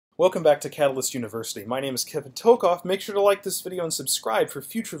Welcome back to Catalyst University. My name is Kevin Tokoph. Make sure to like this video and subscribe for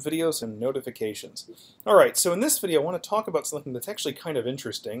future videos and notifications. Alright, so in this video I want to talk about something that's actually kind of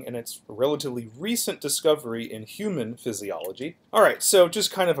interesting, and it's a relatively recent discovery in human physiology. Alright, so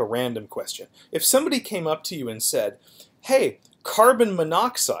just kind of a random question. If somebody came up to you and said, hey, carbon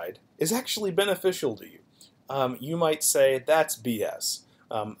monoxide is actually beneficial to you, you might say that's BS.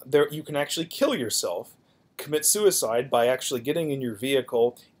 You can actually kill yourself, commit suicide by actually getting in your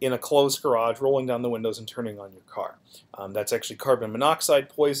vehicle in a closed garage, rolling down the windows, and turning on your car. That's actually carbon monoxide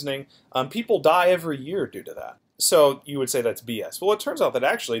poisoning. People die every year due to that. So you would say that's BS. Well, it turns out that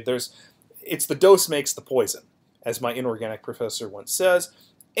actually it's the dose makes the poison, as my inorganic professor once says,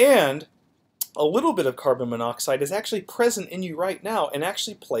 and a little bit of carbon monoxide is actually present in you right now and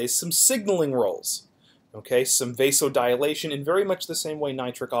actually plays some signaling roles. Okay, some vasodilation in very much the same way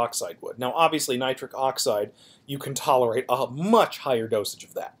nitric oxide would. Now, obviously, nitric oxide, you can tolerate a much higher dosage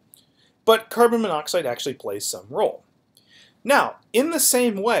of that. But carbon monoxide actually plays some role. Now, in the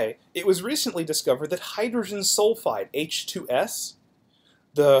same way, it was recently discovered that hydrogen sulfide, H2S,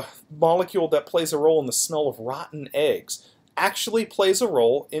 the molecule that plays a role in the smell of rotten eggs, actually plays a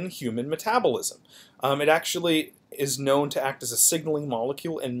role in human metabolism. It actually is known to act as a signaling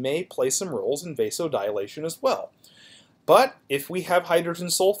molecule and may play some roles in vasodilation as well. But if we have hydrogen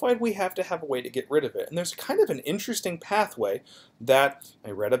sulfide, we have to have a way to get rid of it. And there's kind of an interesting pathway that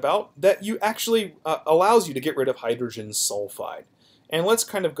I read about that you actually allows you to get rid of hydrogen sulfide. And let's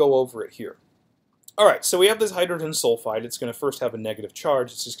kind of go over it here. Alright, so we have this hydrogen sulfide. It's going to first have a negative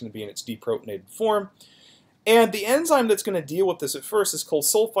charge. It's just going to be in its deprotonated form. And the enzyme that's going to deal with this at first is called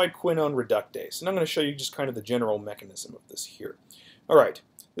sulfide quinone reductase. And I'm going to show you just kind of the general mechanism of this here. Alright,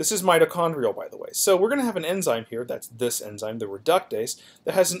 this is mitochondrial, by the way. So we're going to have an enzyme here, that's this enzyme, the reductase,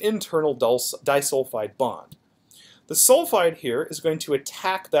 that has an internal disulfide bond. The sulfide here is going to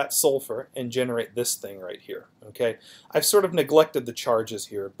attack that sulfur and generate this thing right here. Okay, I've sort of neglected the charges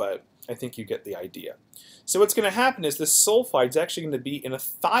here, but I think you get the idea. So what's going to happen is this sulfide is actually going to be in a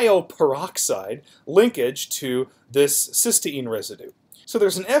thioperoxide linkage to this cysteine residue. So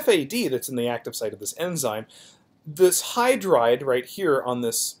there's an FAD that's in the active site of this enzyme. This hydride right here on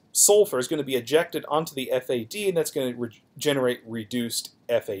this sulfur is going to be ejected onto the FAD, and that's going to generate reduced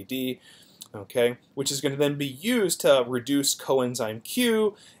FAD, okay, which is going to then be used to reduce coenzyme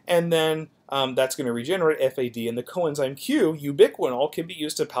Q, and then that's going to regenerate FAD, and the coenzyme Q, ubiquinol, can be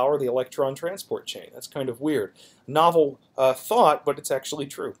used to power the electron transport chain. That's kind of weird. Novel thought, but it's actually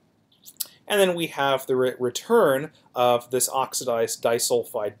true. And then we have the return of this oxidized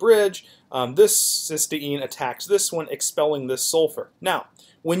disulfide bridge. This cysteine attacks this one, expelling this sulfur. Now,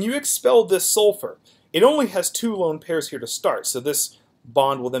 when you expel this sulfur, it only has 2 lone pairs here to start, so this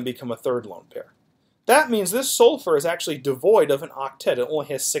bond will then become a 3rd lone pair. That means this sulfur is actually devoid of an octet. It only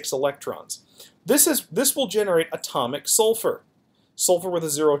has 6 electrons. This will generate atomic sulfur. Sulfur with a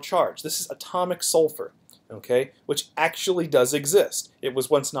 0 charge. This is atomic sulfur, okay, which actually does exist. It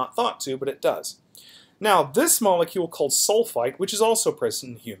was once not thought to, but it does. Now, this molecule called sulfite, which is also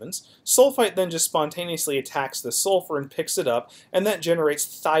present in humans, sulfite then just spontaneously attacks the sulfur and picks it up, and that generates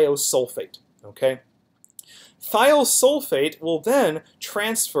thiosulfate, okay? Thiosulfate will then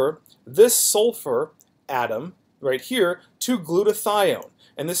transfer this sulfur atom right here to glutathione,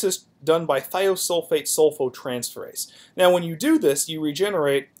 and this is done by thiosulfate sulfotransferase. Now when you do this, you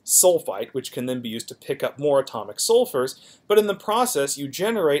regenerate sulfite, which can then be used to pick up more atomic sulfurs, but in the process you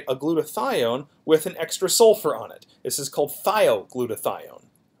generate a glutathione with an extra sulfur on it. This is called thioglutathione,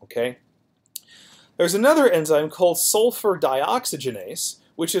 okay? There's another enzyme called sulfur dioxygenase,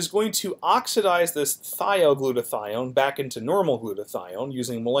 which is going to oxidize this thioglutathione back into normal glutathione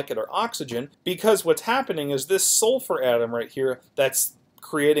using molecular oxygen, because what's happening is this sulfur atom right here that's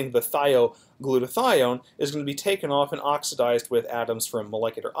creating the thioglutathione is going to be taken off and oxidized with atoms from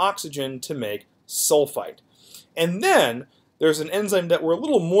molecular oxygen to make sulfite. And then there's an enzyme that we're a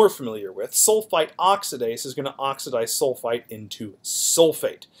little more familiar with. Sulfite oxidase is going to oxidize sulfite into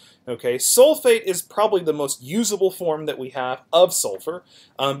sulfate. Okay, sulfate is probably the most usable form that we have of sulfur,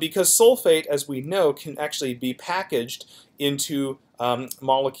 because sulfate, as we know, can actually be packaged into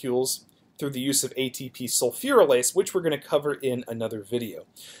molecules through the use of ATP sulfurylase, which we're going to cover in another video.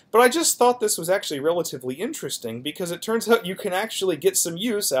 But I just thought this was actually relatively interesting because it turns out you can actually get some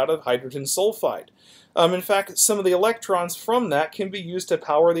use out of hydrogen sulfide. In fact, some of the electrons from that can be used to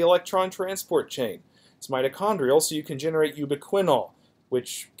power the electron transport chain. It's mitochondrial, so you can generate ubiquinol,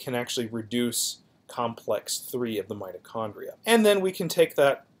 which can actually reduce complex 3 of the mitochondria. And then we can take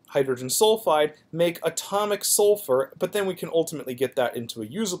that hydrogen sulfide, make atomic sulfur, but then we can ultimately get that into a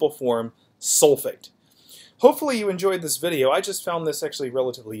usable form, sulfate. Hopefully you enjoyed this video. I just found this actually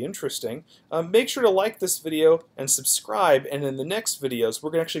relatively interesting. Make sure to like this video and subscribe, and in the next videos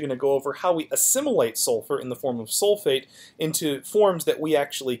we're actually going to go over how we assimilate sulfur in the form of sulfate into forms that we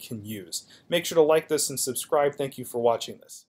actually can use. Make sure to like this and subscribe. Thank you for watching this.